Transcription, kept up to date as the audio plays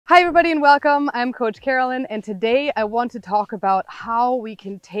Hi everybody and welcome. I'm Coach Carolyn, and today I want to talk about how we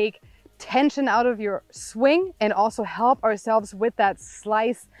can take tension out of your swing and also help ourselves with that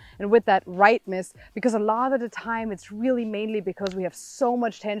slice and with that right miss, because a lot of the time it's really mainly because we have so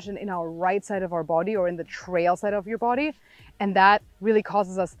much tension in our right side of our body or in the trail side of your body, and that really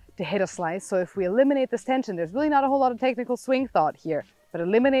causes us to hit a slice. So if we eliminate this tension, there's really not a whole lot of technical swing thought here, but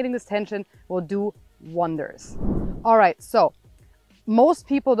eliminating this tension will do wonders. All right, so most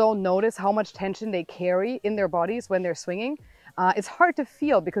people don't notice how much tension they carry in their bodies when they're swinging. It's hard to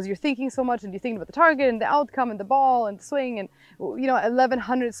feel because you're thinking so much and you're thinking about the target and the outcome and the ball and the swing and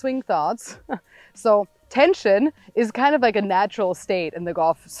 1100 swing thoughts. So tension is kind of like a natural state in the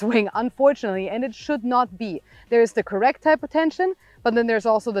golf swing, unfortunately, and it should not be. There's the correct type of tension, but then there's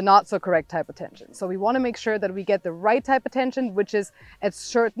also the not so correct type of tension. So we want to make sure that we get the right type of tension, which is at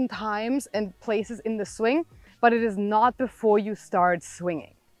certain times and places in the swing, but it is not before you start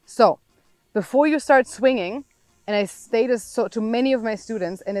swinging. So before you start swinging, and I say this to many of my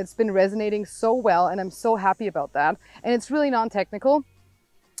students, and it's been resonating so well, and I'm so happy about that. And it's really non-technical.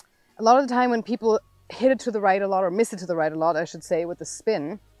 A lot of the time when people hit it to the right a lot, or miss it to the right a lot, I should say, with the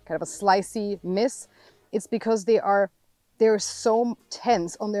spin, kind of a slicey miss, it's because they're so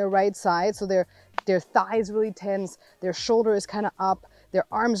tense on their right side. So their thigh is really tense, their shoulder is kind of up, their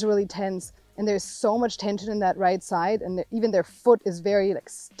arms really tense, and there's so much tension in that right side, and even their foot is very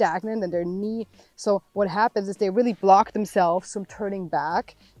stagnant, and their knee. So what happens is they really block themselves from turning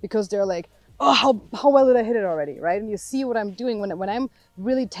back because they're like, oh, how well did I hit it already, right? And you see what I'm doing when I'm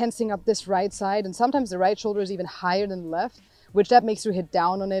really tensing up this right side, and sometimes the right shoulder is even higher than the left, which that makes you hit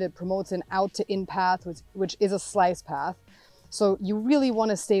down on it. It promotes an out to in path, which is a slice path. So you really want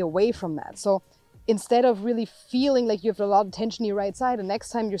to stay away from that. So instead of really feeling like you have a lot of tension in your right side, and next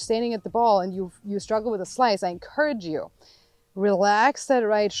time you're standing at the ball and you struggle with a slice, I encourage you, relax that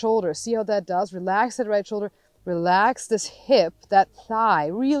right shoulder. See how that does? Relax that right shoulder. Relax this hip, that thigh.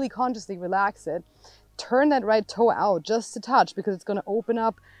 Really consciously relax it. Turn that right toe out just a touch because it's going to open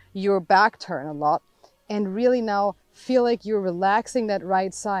up your back turn a lot. And really now feel like you're relaxing that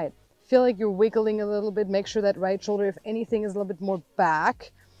right side. Feel like you're wiggling a little bit. Make sure that right shoulder, if anything, is a little bit more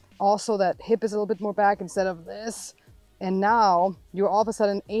back. Also, that hip is a little bit more back instead of this. And now you're all of a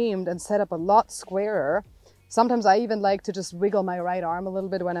sudden aimed and set up a lot squarer. Sometimes I even like to just wiggle my right arm a little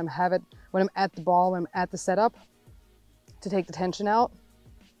bit when I'm at the ball, when I'm at the setup, to take the tension out.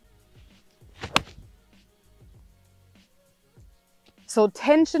 So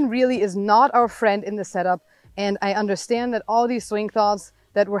tension really is not our friend in the setup. And I understand that all these swing thoughts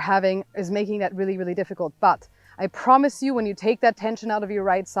that we're having is making that really, really difficult. But I promise you, when you take that tension out of your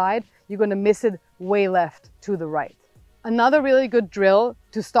right side, you're going to miss it way left to the right. Another really good drill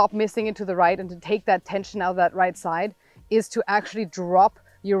to stop missing it to the right and to take that tension out of that right side is to actually drop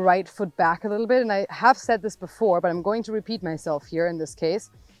your right foot back a little bit. And I have said this before, but I'm going to repeat myself here in this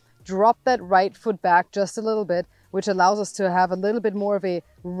case. Drop that right foot back just a little bit, which allows us to have a little bit more of a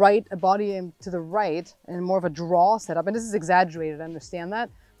body to the right and more of a draw setup. And this is exaggerated, I understand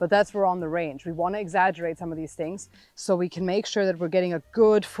that, but that's where we're on the range. We want to exaggerate some of these things so we can make sure that we're getting a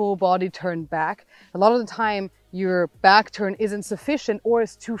good full body turn back. A lot of the time, your back turn isn't sufficient or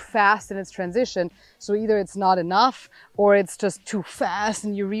it's too fast in its transition. So either it's not enough or it's just too fast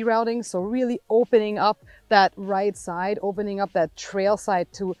and you're rerouting. So really opening up that right side, opening up that trail side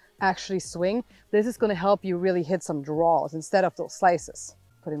to actually swing. This is going to help you really hit some draws instead of those slices.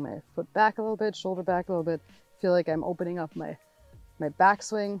 Putting my foot back a little bit, shoulder back a little bit. Feel like I'm opening up my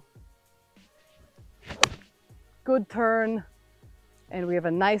backswing. Good turn. And we have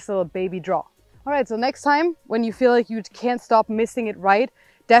a nice little baby draw. All right, so next time when you feel like you can't stop missing it right,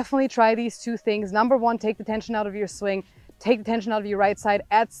 definitely try these two things. Number one, take the tension out of your swing. Take the tension out of your right side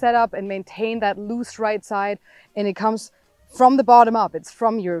at setup and maintain that loose right side. And it comes from the bottom up. It's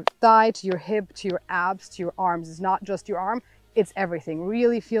from your thigh to your hip to your abs to your arms. It's not just your arm, it's everything.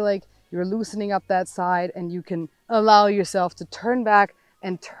 Really feel like you're loosening up that side and you can allow yourself to turn back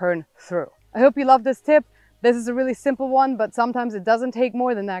and turn through. I hope you love this tip. This is a really simple one, but sometimes it doesn't take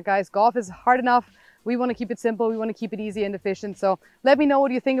more than that, guys. Golf is hard enough. We want to keep it simple. We want to keep it easy and efficient. So let me know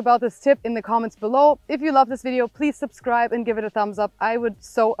what you think about this tip in the comments below. If you love this video, please subscribe and give it a thumbs up. I would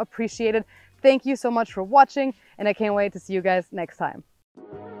so appreciate it. Thank you so much for watching, and I can't wait to see you guys next time.